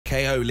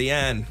KO,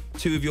 Lianne,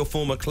 two of your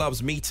former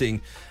clubs meeting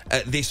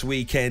this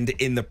weekend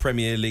in the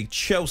Premier League.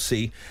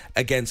 Chelsea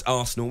against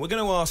Arsenal. We're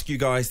going to ask you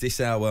guys this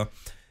hour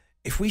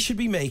if we should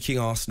be making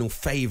Arsenal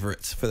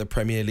favourites for the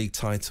Premier League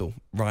title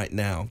right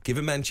now.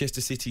 Given Manchester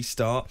City's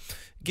start,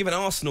 given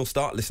Arsenal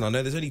start, listen, I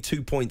know there's only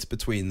 2 points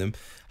between them.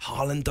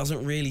 Haaland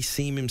doesn't really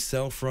seem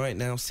himself right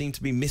now, seem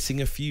to be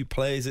missing a few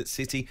players at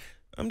City.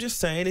 I'm just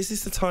saying, is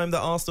this the time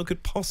that Arsenal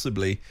could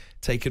possibly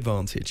take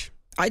advantage?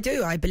 I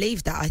do. I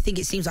believe that. I think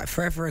it seems like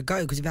forever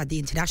ago because we've had the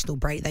international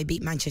break. They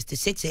beat Manchester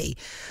City.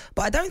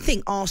 But I don't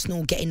think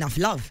Arsenal get enough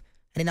love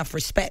and enough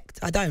respect.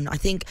 I don't. I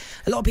think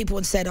a lot of people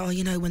have said, oh,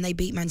 you know, when they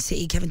beat Man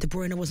City, Kevin De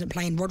Bruyne wasn't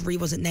playing, Rodri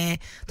wasn't there.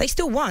 They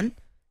still won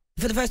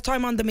for the first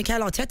time under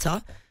Mikel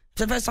Arteta.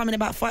 For the first time in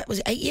about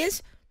 8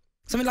 years?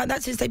 Something like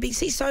that since they beat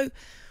City. So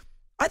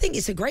I think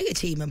it's a great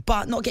achievement,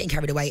 but not getting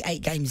carried away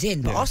 8 games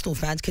in. But Arsenal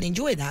fans can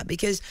enjoy that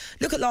because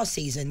look at last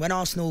season when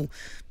Arsenal,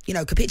 you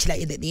know,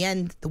 capitulated at the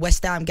end, the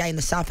West Ham game,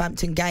 the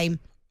Southampton game,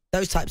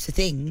 those types of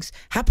things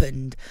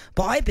happened.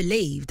 But I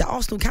believe that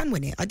Arsenal can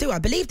win it. I do. I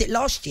believed it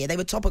last year. They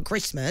were top at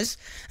Christmas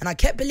and I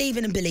kept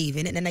believing and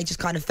believing it and then they just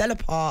kind of fell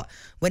apart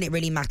when it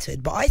really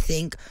mattered. But I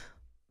think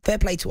fair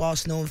play to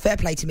Arsenal, fair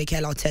play to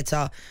Mikel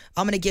Arteta.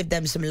 I'm going to give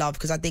them some love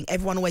because I think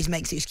everyone always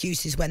makes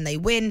excuses when they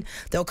win.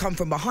 They'll come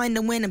from behind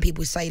and win, and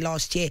people say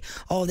last year,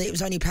 oh, it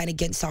was only playing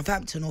against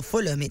Southampton or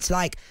Fulham. It's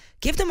like,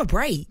 give them a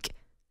break.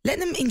 Let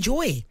them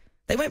enjoy.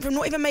 They went from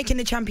not even making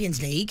the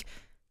Champions League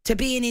to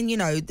being in, you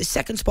know, the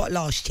second spot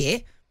last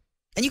year.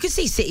 And you can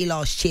see City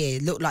last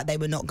year looked like they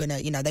were not going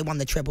to, you know, they won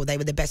the treble. They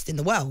were the best in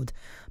the world.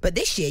 But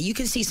this year, you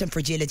can see some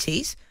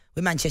fragilities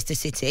with Manchester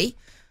City.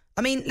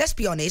 I mean, let's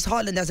be honest,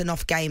 Haaland has an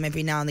off game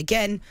every now and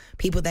again.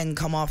 People then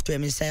come after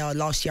him and say, oh,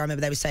 last year I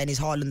remember they were saying, is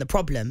Haaland the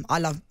problem? I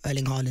love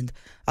Erling Haaland.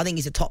 I think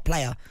he's a top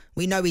player.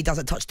 We know he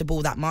doesn't touch the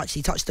ball that much.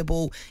 He touched the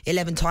ball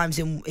 11 times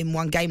in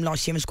one game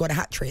last year and scored a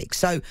hat-trick.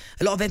 So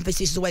a lot of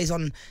emphasis is always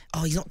on,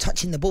 oh, he's not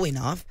touching the ball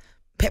enough.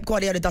 Pep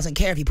Guardiola doesn't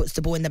care if he puts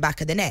the ball in the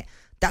back of the net.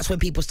 That's when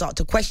people start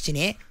to question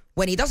it,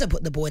 when he doesn't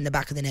put the ball in the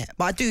back of the net.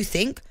 But I do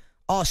think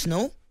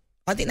Arsenal,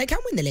 I think they can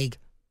win the league.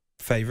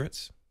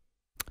 Favourites?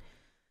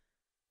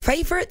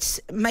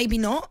 Favourites? Maybe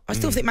not. I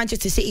still think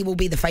Manchester City will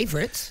be the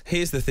favourites.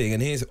 Here's the thing,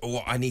 and here's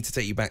what I need to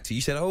take you back to. You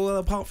said, oh, well,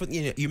 apart from,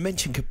 you know, you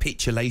mentioned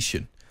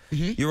capitulation.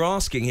 You're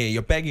asking here,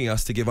 you're begging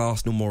us to give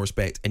Arsenal more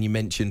respect, and you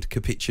mentioned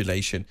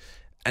capitulation.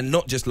 And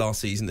not just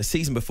last season, the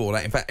season before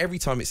that. In fact, every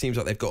time it seems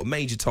like they've got a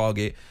major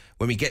target,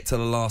 when we get to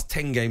the last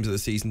 10 games of the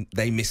season,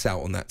 they miss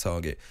out on that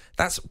target.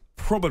 That's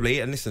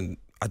probably, and listen,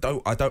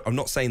 I'm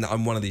not saying that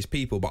I'm one of these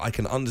people, but I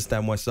can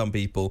understand why some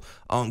people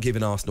aren't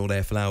giving Arsenal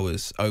their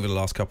flowers over the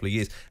last couple of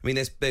years. I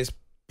mean, there's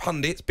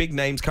pundits, big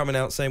names coming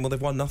out saying, well,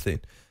 they've won nothing.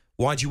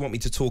 Why do you want me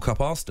to talk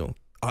up Arsenal?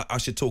 I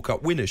should talk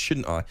up winners,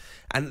 shouldn't I?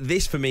 And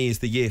this, for me, is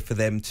the year for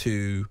them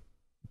to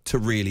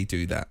really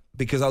do that.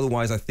 Because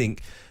otherwise, I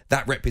think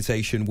that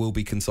reputation will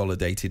be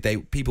consolidated.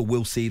 People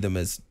will see them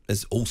as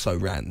also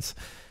Rans.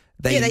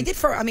 They did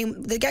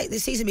the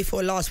season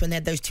before last when they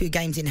had those 2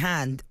 games in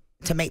hand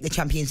to make the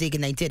Champions League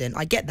and they didn't.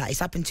 I get that. It's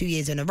happened 2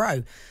 years in a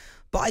row.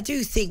 But I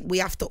do think we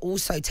have to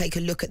also take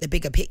a look at the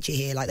bigger picture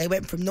here. Like, they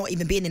went from not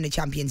even being in the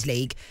Champions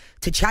League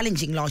to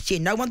challenging last year.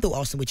 No one thought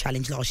Arsenal would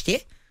challenge last year,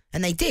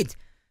 and they did.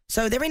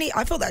 So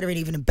I thought they're in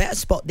even a better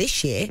spot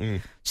this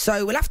year.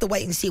 So we'll have to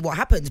wait and see what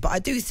happens. But I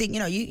do think, you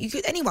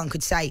know, anyone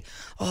could say,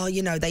 oh,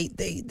 you know, they're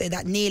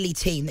that nearly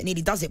team that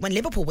nearly does it. When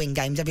Liverpool win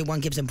games,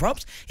 everyone gives them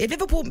props. If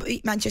Liverpool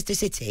beat Manchester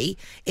City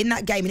in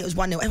that game and it was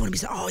 1-0, everyone would be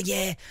saying, oh,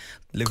 yeah.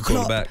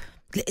 Liverpool back.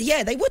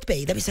 Yeah, they would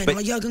be. They'd be saying, but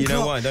oh, Jurgen Klopp. You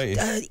know why, don't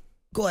you?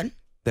 Go on.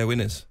 They're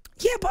winners.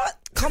 Yeah, but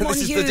come on,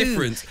 this is the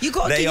difference.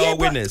 They are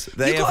winners.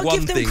 They have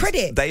won things.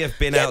 Credit. They have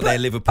been out there,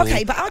 Liverpool,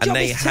 okay, but our job and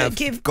they is have to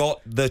give,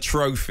 got the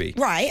trophy.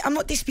 Right, I'm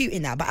not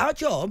disputing that, but our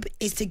job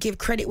is to give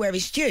credit where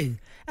it's due.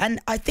 And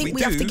I think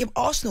we have to give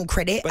Arsenal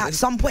credit at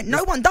some point.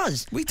 No one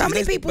does. How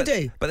many people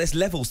do? But there's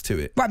levels to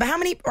it. Right, but how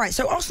many? Right,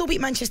 so Arsenal beat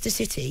Manchester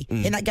City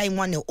in that game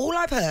 1-0. All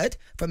I've heard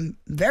from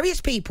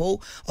various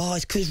people, oh,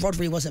 it's because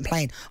Rodri wasn't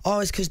playing. Oh,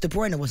 it's because De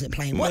Bruyne wasn't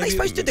playing. What are they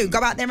supposed to do? Go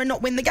out there and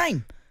not win the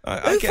game?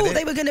 Who thought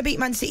they were going to beat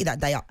Man City that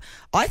day?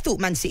 I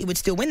thought Man City would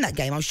still win that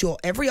game. I'm sure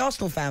every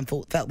Arsenal fan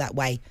felt that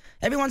way.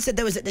 Everyone said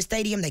they was at the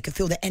stadium, they could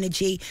feel the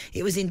energy,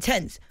 it was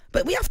intense.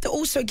 But we have to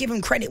also give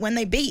them credit when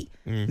they beat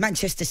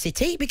Manchester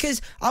City,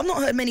 because I've not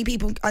heard many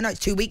people, I know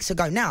it's 2 weeks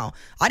ago now,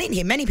 I didn't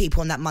hear many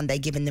people on that Monday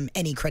giving them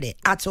any credit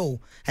at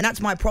all. And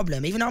that's my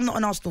problem. Even though I'm not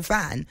an Arsenal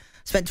fan,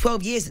 spent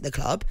 12 years at the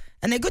club,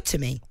 and they're good to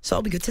me, so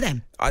I'll be good to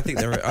them. I think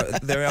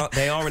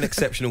they are an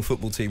exceptional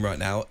football team right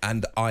now,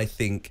 and I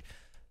think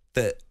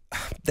that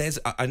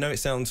I know it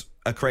sounds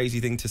a crazy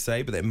thing to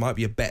say, but there might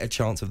be a better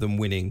chance of them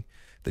winning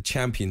the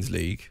Champions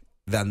League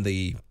than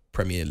the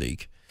Premier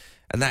League.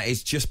 And that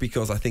is just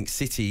because I think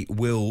City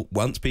will,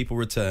 once people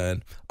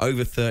return,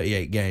 over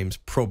 38 games,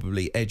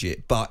 probably edge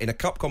it. But in a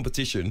cup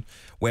competition,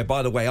 where,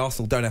 by the way,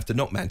 Arsenal don't have to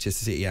knock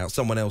Manchester City out,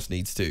 someone else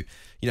needs to.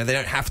 You know, they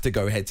don't have to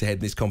go head-to-head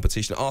in this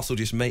competition. Arsenal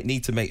just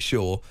need to make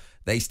sure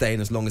they stay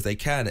in as long as they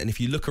can. And if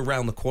you look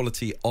around the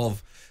quality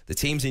of the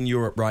teams in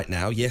Europe right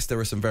now, yes, there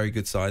are some very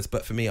good sides,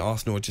 but for me,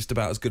 Arsenal are just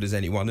about as good as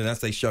anyone. And as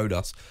they showed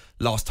us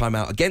last time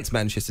out against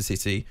Manchester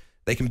City,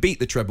 they can beat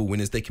the treble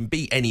winners. They can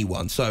beat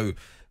anyone. So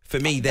for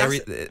me,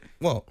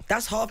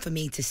 that's hard for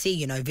me to see,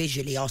 you know,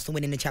 visually, Arsenal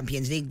winning the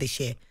Champions League this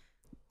year.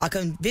 I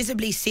can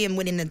visibly see them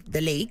winning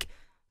the league,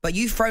 but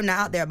you've thrown that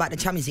out there about the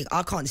Champions League.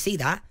 I can't see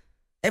that.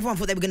 Everyone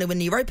thought they were going to win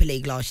the Europa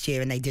League last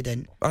year and they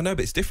didn't. I know,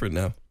 but it's different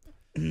now.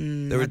 I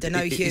don't know,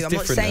 Hugh. I'm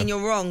not saying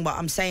you're wrong, but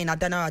I'm saying I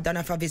don't know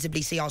if I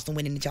visibly see Arsenal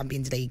winning the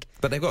Champions League.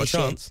 But they've got a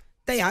chance.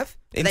 They have.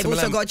 They've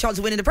also got a chance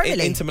of winning the Premier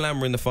League. Inter Milan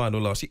were in the final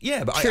last year.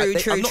 Yeah, but true.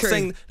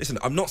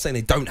 I'm not saying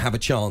they don't have a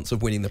chance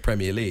of winning the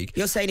Premier League.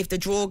 You're saying if the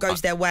draw goes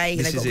their way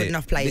and they've got good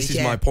enough players. This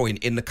is my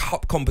point. In the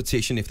cup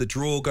competition, if the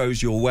draw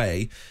goes your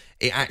way,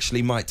 it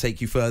actually might take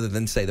you further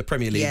than, say, the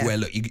Premier League, where,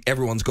 look,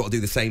 everyone's got to do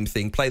the same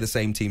thing, play the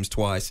same teams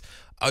twice,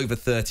 over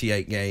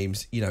 38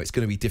 games. You know, it's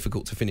going to be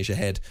difficult to finish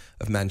ahead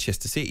of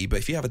Manchester City. But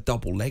if you have a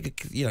double leg,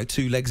 you know,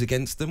 2 legs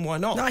against them, why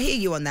not? No, I hear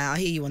you on that.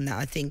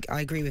 I think I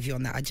agree with you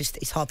on that.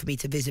 It's hard for me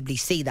to visibly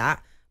see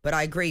that. But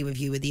I agree with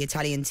you with the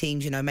Italian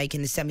teams, you know,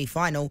 making the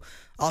semi-final.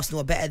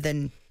 Arsenal are better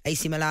than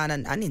AC Milan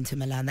and Inter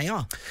Milan. They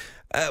are.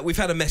 We've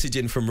had a message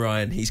in from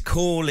Ryan. He's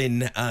calling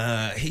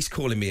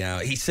me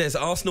out. He says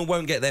Arsenal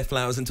won't get their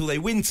flowers until they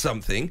win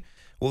something.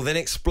 Well, then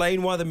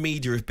explain why the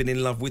media have been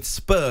in love with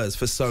Spurs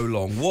for so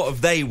long. What have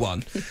they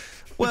won?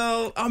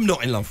 Well, I'm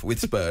not in love with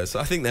Spurs.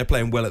 I think they're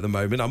playing well at the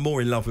moment. I'm more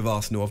in love with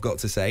Arsenal, I've got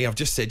to say. I've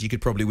just said you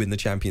could probably win the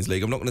Champions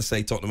League. I'm not going to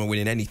say Tottenham are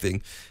winning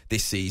anything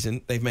this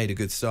season. They've made a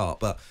good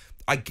start, but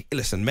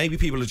listen, maybe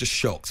people are just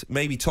shocked.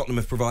 Maybe Tottenham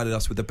have provided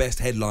us with the best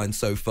headline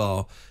so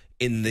far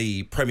in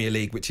the Premier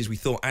League, which is we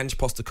thought Ange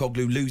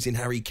Postecoglou losing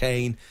Harry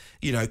Kane.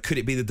 You know, could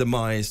it be the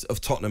demise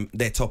of Tottenham?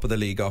 They're top of the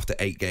league after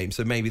 8 games,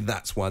 so maybe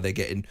that's why they're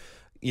getting,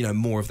 you know,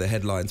 more of the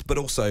headlines. But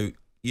also,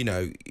 you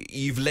know,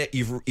 you've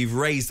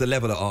raised the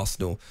level at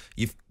Arsenal.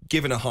 You've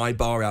given a high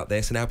bar out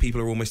there, so now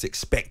people are almost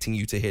expecting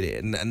you to hit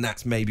it, and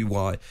that's maybe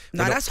why.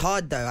 No, that's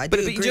hard though. But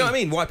do you know what I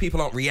mean? Why people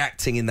aren't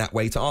reacting in that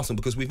way to Arsenal?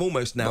 Because we've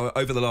almost now,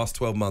 over the last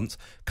 12 months,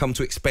 come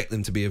to expect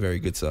them to be a very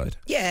good side.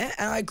 Yeah,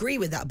 and I agree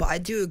with that, but I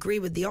do agree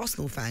with the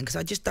Arsenal fan because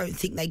I just don't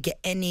think they get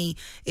any.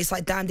 It's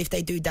like damned if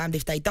they do, damned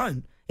if they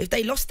don't. If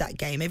they lost that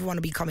game, everyone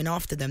will be coming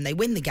after them. They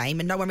win the game,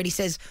 and no one really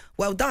says,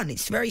 "Well done."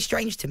 It's very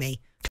strange to me.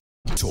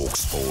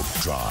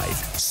 talkSPORT Drive.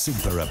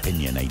 Super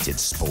opinionated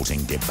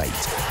sporting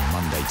debate.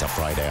 Monday to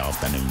Friday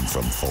afternoon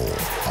from 4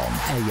 on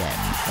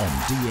AM, on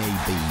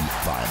DAB,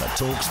 via the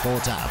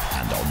talkSPORT app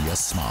and on your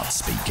smart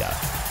speaker.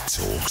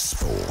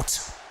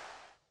 talkSPORT.